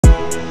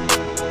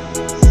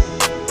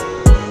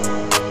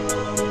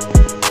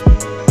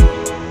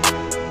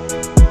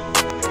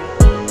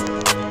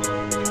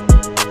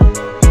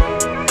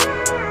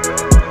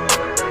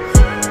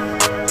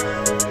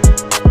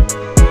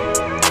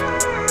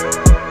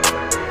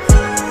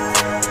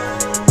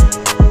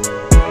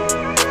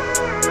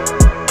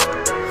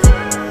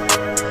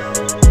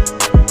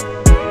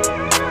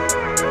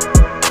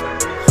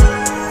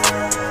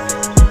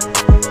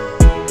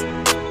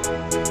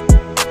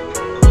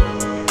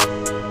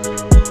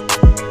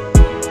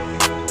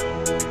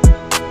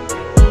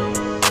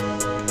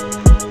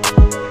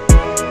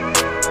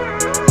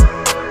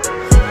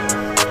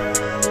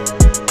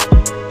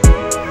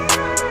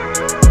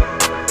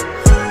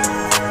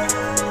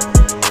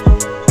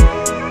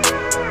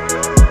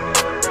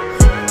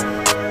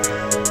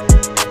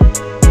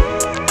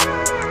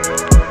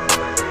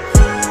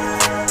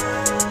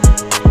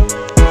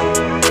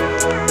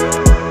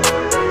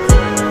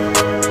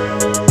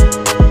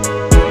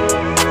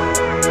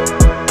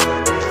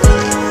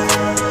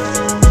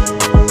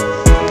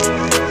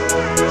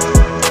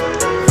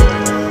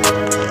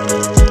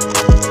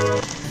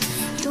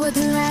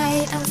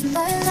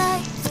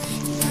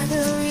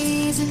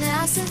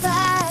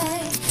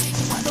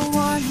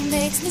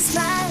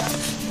smile.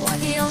 You are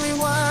the only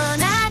one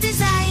I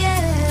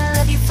desire. I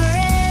love you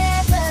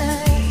forever.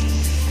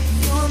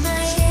 You're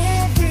my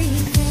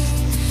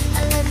everything.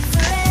 I love you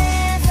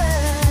forever.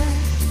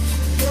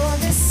 You're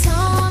the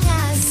song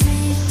I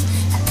sing.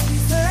 I love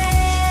you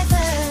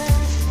forever.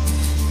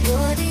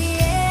 You're the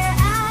air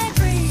I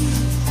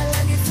breathe. I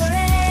love you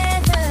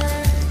forever.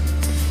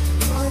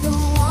 You're the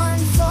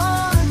one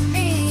for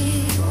me.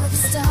 You're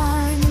the star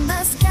in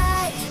the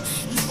sky.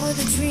 You're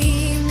the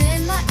dream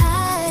in my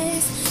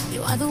eyes.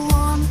 You are the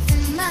warmth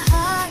in my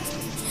heart.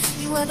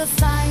 You are the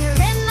fire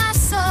in my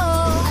soul.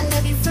 I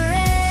love you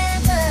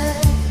forever.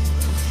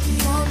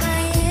 You're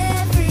my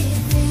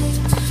everything.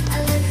 I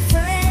love you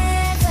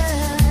forever.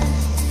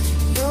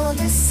 You're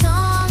the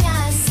song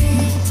I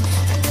sing.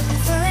 I love you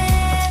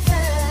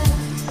forever.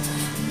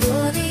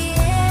 You're the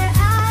air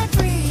I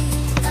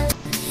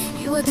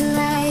breathe. You are the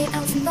light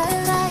out in my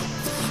life.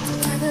 You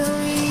are the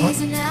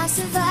reason I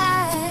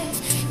survive.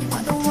 You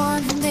are the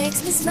one who makes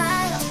me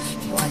smile.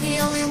 You are the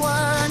only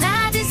one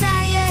I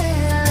desire.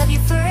 I love you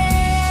forever.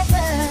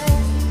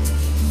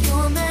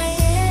 You're my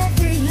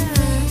everything.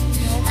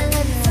 I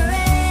love you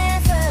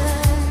forever.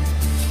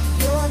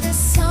 You're the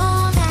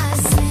song I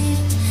sing.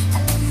 I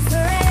love you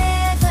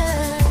forever.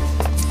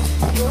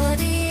 You're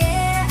the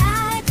air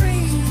I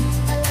breathe.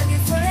 I love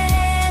you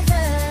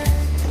forever.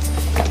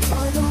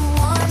 You're the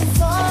one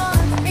for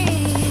me.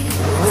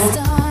 The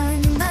star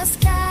in the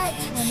sky.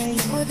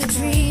 You're the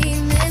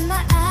dream in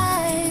my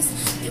eyes.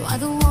 You are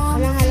the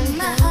warmth in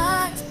my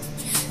heart.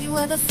 You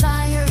are the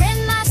fire in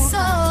my soul.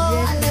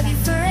 I love you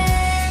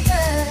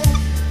forever.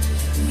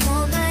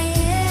 You're my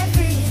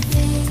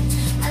everything.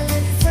 I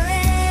love you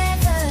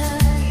forever.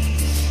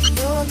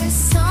 You're the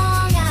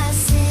song I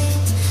sing.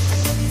 I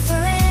love you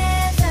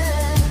forever.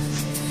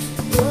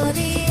 You're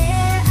the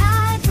air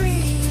I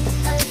breathe.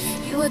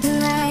 You are the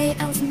light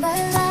out in my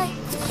life.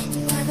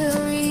 You are the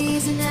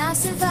reason I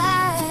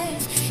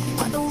survive. You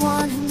are the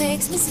one who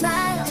makes me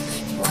smile.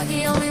 You are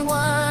the only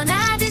one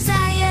I desire.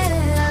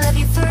 I love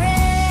you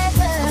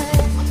forever.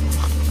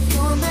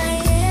 You're my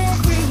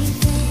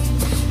everything.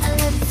 I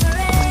love you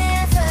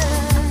forever.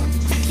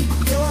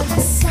 You're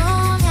the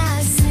song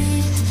I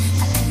sing.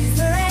 I love you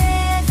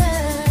forever.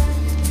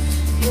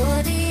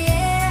 You're the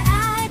air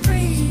I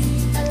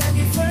breathe. I love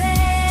you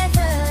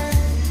forever.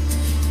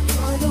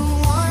 You're the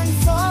one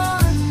for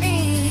me.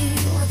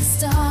 You're the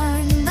star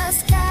in the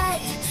sky.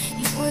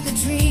 You're the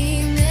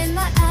dream in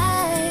my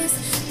eyes.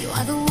 You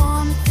are the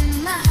warmth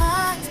in my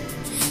heart.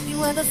 You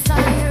are the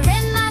fire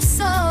in my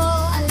soul.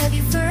 I love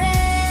you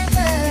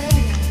forever.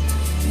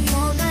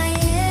 You're my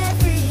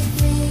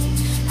everything.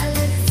 I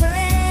love you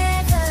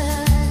forever.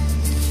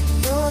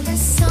 You're the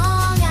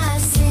song I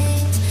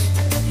sing.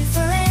 I love you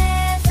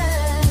forever.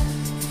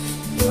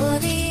 You're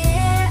the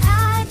air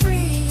I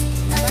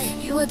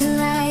breathe. You are the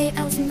light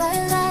out in my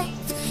life.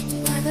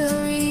 You are the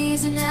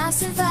reason I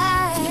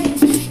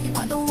survive. You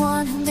are the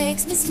one who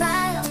makes me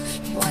smile.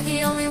 You are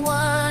the only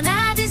one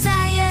I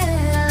desire.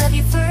 I love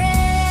you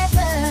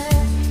forever.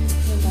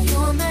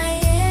 You're my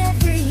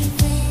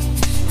everything.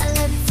 I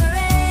love you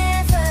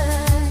forever.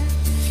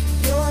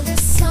 You're the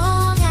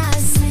song I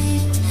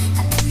sing.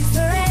 I love you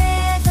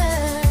forever.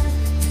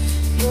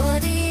 You're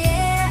the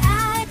air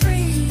I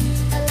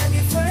breathe. I love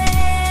you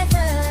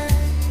forever.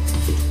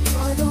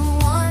 You're the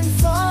one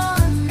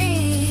for me.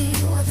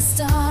 You're the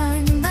star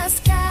in the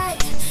sky.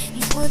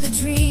 You're the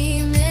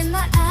dream in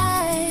my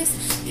eyes.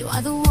 You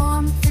are the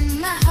warmth in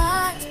my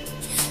heart.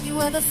 You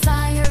are the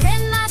fire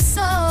in my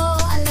soul.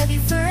 I love you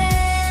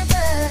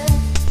forever.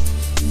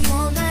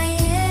 You're my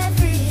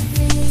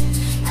everything.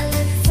 I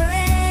love you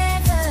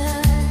forever.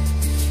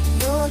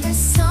 You're the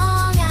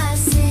song I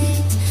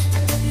sing. I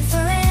love you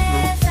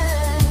forever.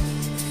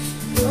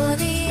 You're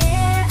the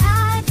air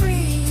I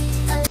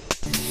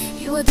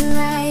breathe. You are the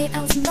light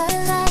out in my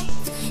life.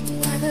 You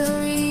are the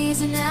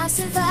reason I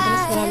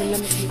survive.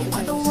 You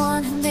are the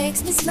one who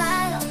makes me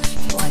smile.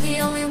 You are the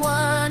only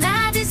one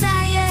I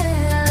desire.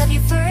 I love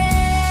you forever.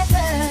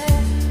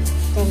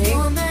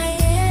 You're my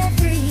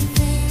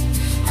everything.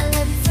 I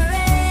love you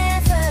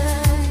forever.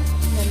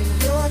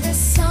 You're the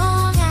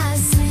song I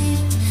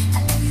sing. I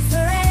love you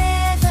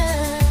forever.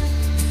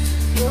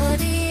 You're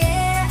the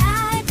air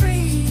I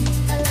breathe.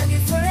 I love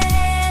you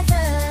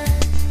forever.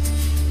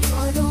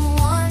 You're the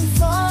one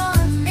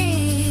for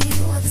me.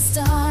 You're the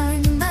star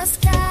in the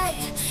sky.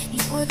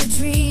 You're the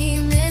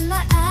dream in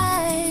my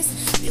eyes.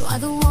 You are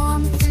the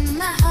warmth in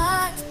my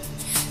heart.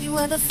 You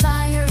are the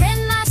fire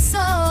in my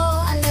soul.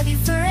 I love you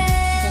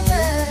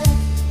forever.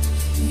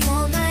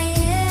 You're my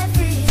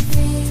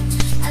everything.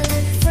 I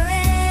love you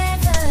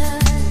forever.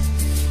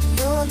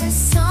 You're the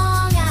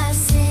song I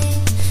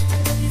sing. I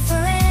love you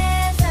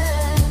forever.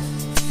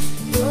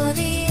 You're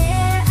the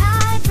air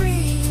I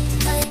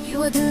breathe.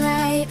 You are the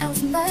light out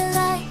in my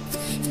life.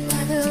 You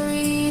are the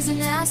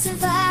reason I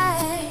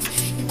survive.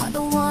 You are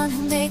the one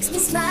who makes me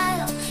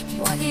smile.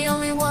 You are the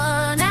only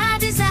one I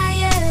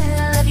desire.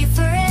 I love you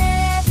forever.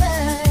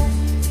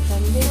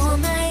 You're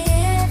my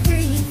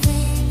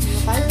everything.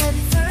 I love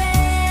you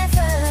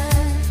forever.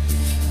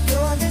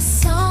 You're the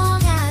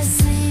song I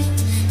sing.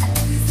 I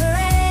love you forever.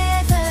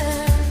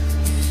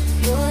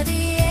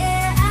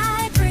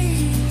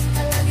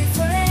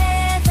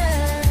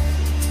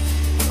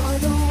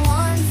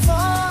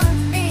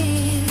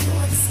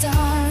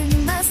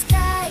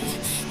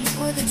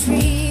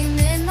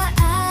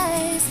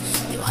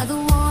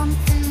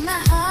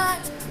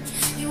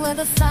 You're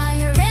the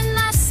fire in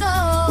my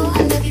soul.